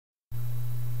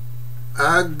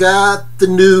I got the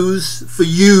news for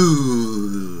yous,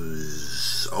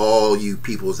 all you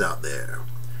peoples out there.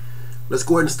 Let's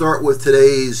go ahead and start with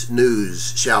today's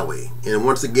news, shall we? And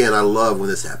once again, I love when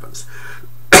this happens.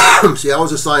 See, I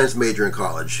was a science major in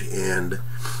college, and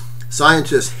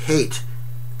scientists hate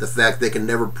the fact they can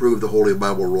never prove the Holy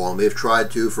Bible wrong. They've tried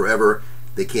to forever.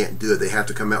 They can't do it. They have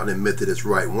to come out and admit that it's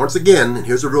right. And once again, and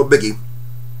here's a real biggie,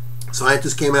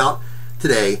 scientists came out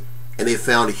today and they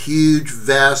found huge,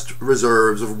 vast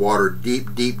reserves of water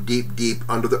deep, deep, deep, deep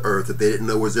under the earth that they didn't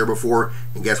know was there before.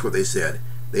 And guess what they said?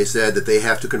 They said that they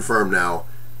have to confirm now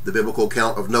the biblical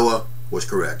account of Noah was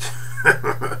correct.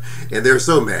 And they're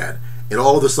so mad. And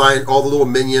all of the all the little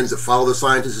minions that follow the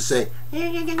scientists and say,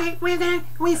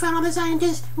 we follow the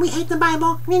scientists, we hate the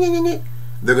Bible.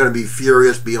 They're going to be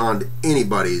furious beyond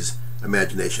anybody's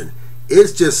imagination.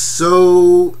 It's just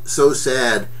so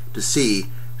sad to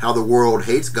see how the world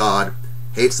hates God,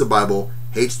 hates the Bible,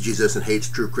 hates Jesus, and hates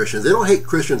true Christians. They don't hate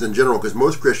Christians in general because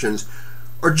most Christians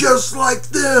are just like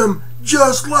them,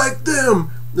 just like them.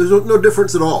 There's no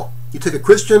difference at all. You take a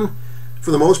Christian,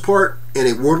 for the most part, and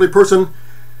a worldly person,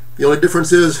 the only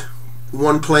difference is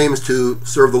one claims to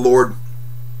serve the Lord,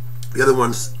 the other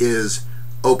one is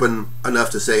open enough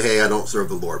to say, hey, I don't serve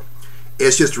the Lord.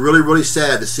 It's just really, really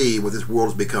sad to see what this world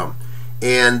has become.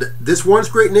 And this once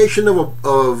great nation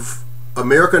of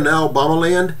America, now Obama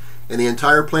land, and the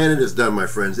entire planet is done, my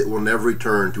friends. It will never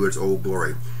return to its old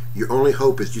glory. Your only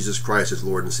hope is Jesus Christ as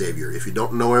Lord and Savior. If you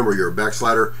don't know Him or you're a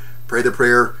backslider, pray the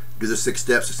prayer, do the 6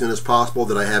 steps as soon as possible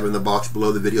that I have in the box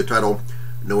below the video title.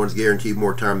 No one's guaranteed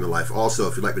more time in life. Also,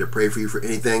 if you'd like me to pray for you for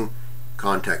anything,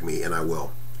 contact me and I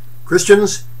will.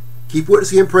 Christians, keep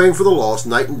witnessing and praying for the lost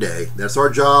night and day. That's our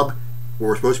job, what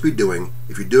we're supposed to be doing.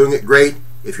 If you're doing it, great.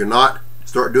 If you're not,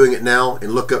 start doing it now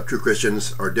and look up true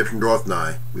Christians. Our redemption draweth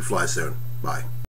nigh. We fly soon. Bye.